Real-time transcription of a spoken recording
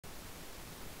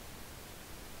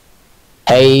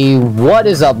Hey, what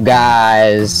is up,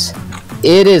 guys?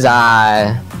 It is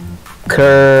I,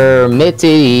 Kermitted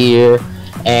here,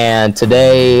 and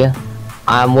today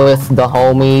I'm with the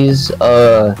homies.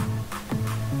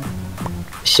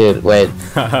 Shit, wait.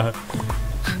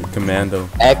 Commando.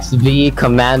 XV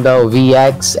Commando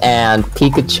VX and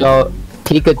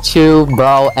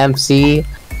PikachubroMC.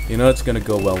 You know it's gonna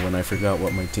go well when I forgot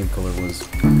what my team color was.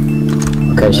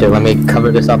 Okay, shit. Let me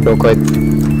cover this up real quick.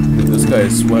 Dude, this guy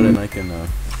is sweating. I can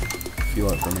feel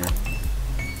it from here.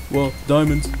 Well,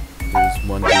 diamonds. There's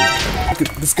one dude. Look at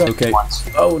this guy. Okay.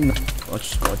 Oh no.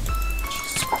 Watch.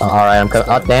 Alright, I'm coming.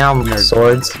 Oh, damn.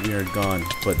 Swords. We are gone,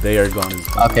 but they are gone as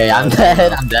well. Okay, I'm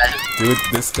dead. I'm dead. Dude,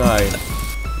 this guy.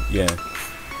 Yeah.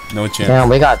 No chance. Damn,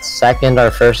 we got second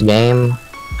our first game.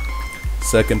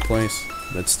 Second place.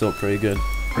 That's still pretty good.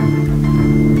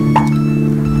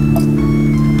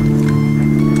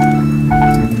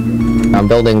 I'm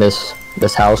building this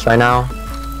house right now,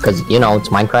 cause you know it's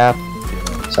Minecraft.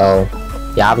 So,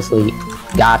 yeah, obviously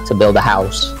got to build a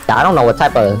house. Yeah, I don't know what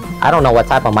type of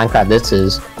Minecraft this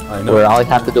is. I know. Where all you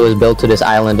have to do is build to this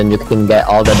island and you can get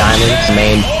all the diamonds.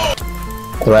 Main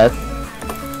threat.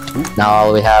 Now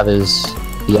all we have is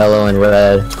yellow and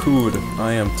red. Dude,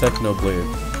 I am Technoblade.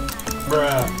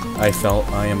 Bruh. I felt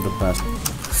I am the best.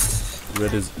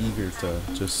 Red is eager to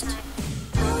just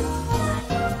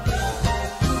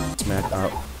smack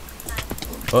out.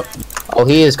 Oh,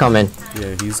 he is coming.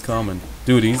 Yeah, he's coming.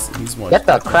 Dude, he's one. Get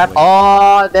the crap.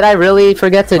 Oh, did I really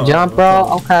forget to jump,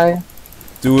 bro? Okay.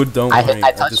 Dude, don't worry.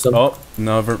 I touched him. Oh,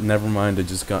 never mind. I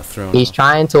just got thrown. He's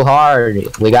trying too hard.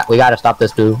 We gotta stop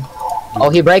this dude.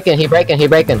 Oh, he breaking.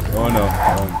 Oh no.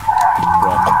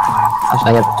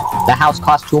 The house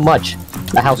costs too much.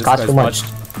 The house costs too much.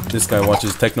 This guy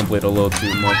watches Technoblade a little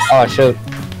too much. Oh shoot.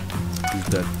 He's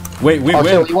dead. Wait, we win.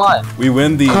 Shit, we won. We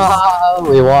win these. Oh,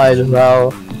 we won,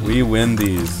 bro. We win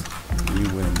these.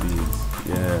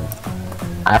 Yeah.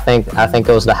 I think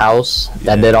it was the house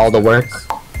that did all the work.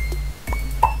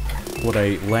 What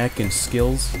I lack in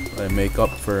skills, I make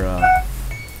up for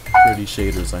pretty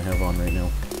shaders I have on right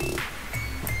now.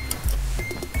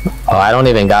 Oh, I don't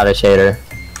even got a shader.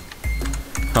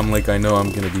 I'm like, I know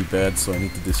I'm gonna be bad, so I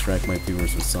need to distract my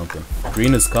viewers with something.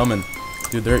 Green is coming.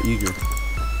 Dude, they're eager.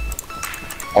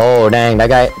 Oh, dang, that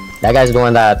guy's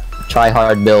doing that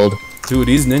try-hard build. Dude,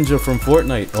 he's Ninja from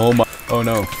Fortnite. Oh my, oh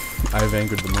no. I've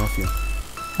angered the Mafia.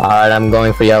 Alright, I'm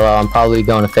going for yellow. I'm probably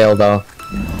going to fail, though.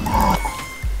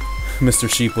 Mr.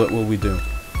 Sheep, what will we do?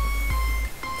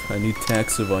 I need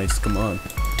tax advice, come on.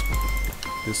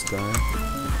 This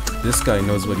guy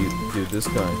knows what he... Dude, this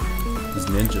guy is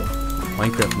Ninja.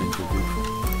 Minecraft Ninja, dude.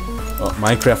 Oh,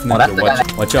 Minecraft Ninja,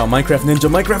 watch out, Minecraft Ninja!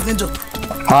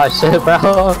 Oh shit,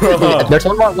 bro. There's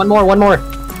one more.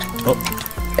 Oh.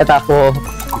 Get that fool.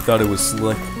 I thought it was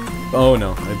slick. Oh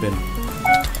no, I've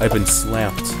been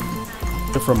slapped.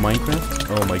 They're from Minecraft?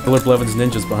 Oh my, Killer Blevins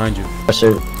Ninjas behind you. Oh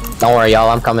shoot. Don't worry, y'all,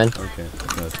 I'm coming. Okay,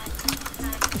 good.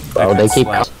 Bro, they keep...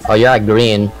 Oh, you're at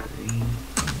green.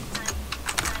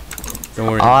 Don't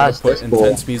worry, I'm gonna put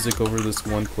intense music over this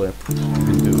one clip. You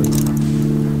can do it.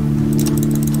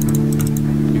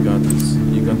 You got this.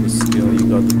 You got the skill, you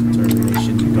got the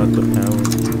determination, you got the power.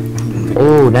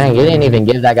 Oh, dang, you didn't even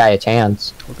give that guy a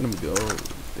chance. Look at him go.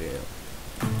 Damn.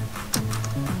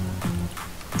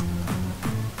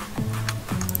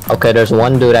 Okay, there's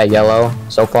one dude at yellow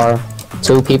so far.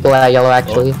 Two people at yellow,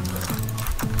 actually.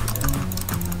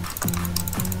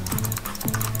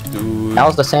 Dude. That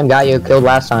was the same guy you killed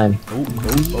last time. Oh.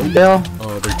 Bill?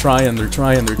 Oh, they're trying.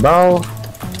 Bro.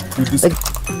 Dude, this...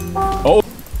 Oh!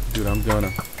 Dude, I'm gonna...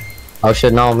 Oh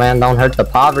shit, no, man, don't hurt the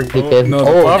poverty kid. No,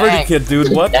 the poverty kid, dude,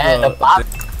 what the...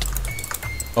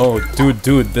 Oh, dude,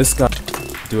 this guy...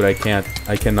 Dude, I cannot...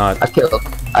 I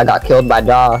got killed by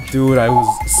Josh. Dude, I was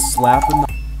slapping the...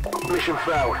 Mission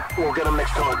failed. We'll get him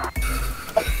next time.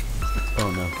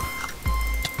 Oh no.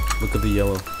 Look at the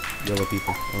yellow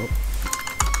people.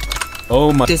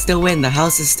 Oh my... They still win, the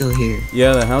house is still here.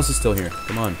 Yeah, the house is still here.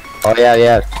 Come on. Oh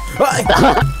yeah.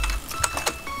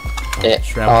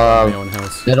 Trapped in my own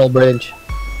house. Middle bridge.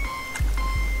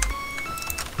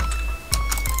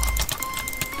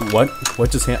 What? What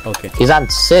just happened? Okay. He's on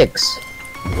 6.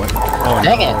 What? Oh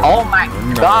dang it! Oh my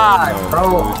god,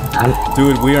 bro!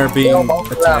 Dude, we are being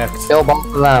attacked. Kill both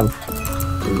of them.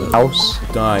 House.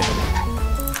 Die.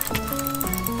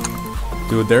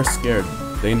 Dude, they're scared.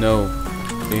 They know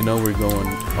we're going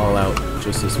all out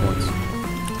just this once.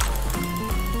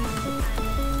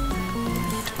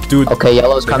 Dude. Okay,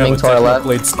 yellow's coming to our left.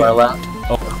 Oh,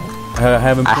 I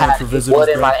haven't planned for visitors. Wood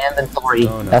in my inventory.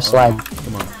 Oh, no. That's like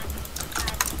Come on.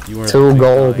 You 2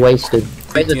 gold wasted.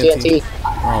 Raise the TNT.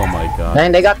 Oh my god.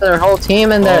 Dang, they got their whole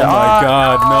team in there. Oh my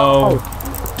god, no.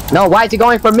 No, why is he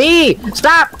going for me?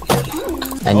 Stop!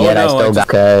 And Oh, yet I no, still got...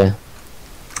 Okay.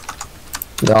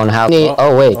 Going how...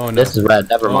 Oh, wait, no. this is red.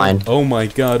 Never mind. Oh my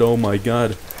god, oh my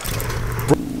god.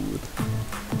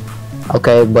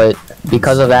 Okay, but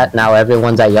because of that, now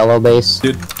everyone's at yellow base.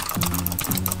 Dude.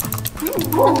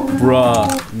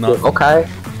 Bruh. Nothing. Okay.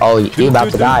 Oh, he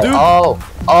about to die. Dude.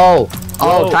 Oh,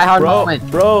 try hard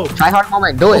moment. Bro. Try hard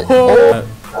moment. Do it. Oh.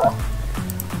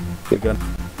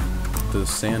 The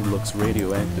sand looks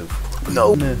radioactive.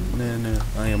 No. Nah.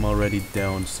 I am already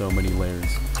down so many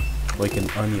layers. Like an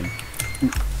onion.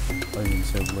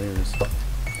 Onions have layers.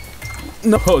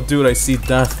 No, dude, I see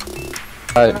death.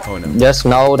 Oh no. Just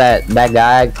know that that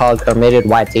guy called Kermitted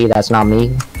YT, that's not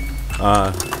me.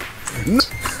 I'm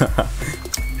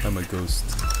a ghost.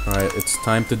 Alright, it's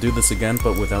time to do this again,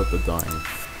 but without the dying.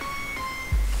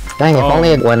 Dang, if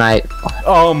only when I...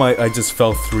 Oh my, I just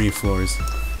fell 3 floors.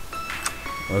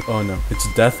 Oh no, it's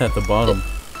death at the bottom.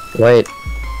 Wait.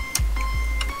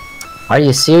 Are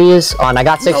you serious? Oh, and I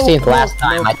got 16th last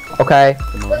time. Okay.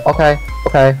 Okay.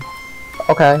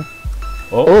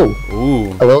 Oh.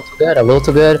 Ooh. A little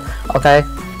too good. Okay.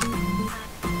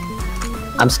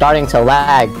 I'm starting to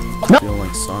lag. No. I feel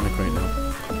like Sonic right now.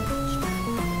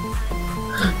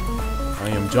 I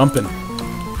am jumping.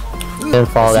 Didn't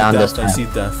fall down this time. I see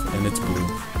death, and it's blue.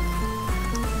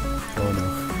 Oh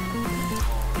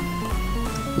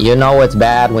no. You know it's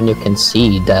bad when you can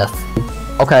see death.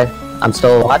 Okay. I'm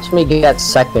still... Watch me get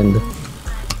second.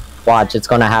 Watch, it's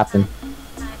gonna happen.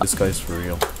 This guy's for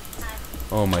real.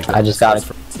 Oh my god. I just got it.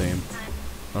 Same.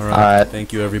 Alright,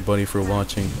 thank you everybody for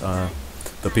watching.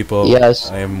 The people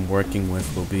I am working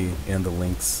with will be in the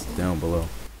links down below.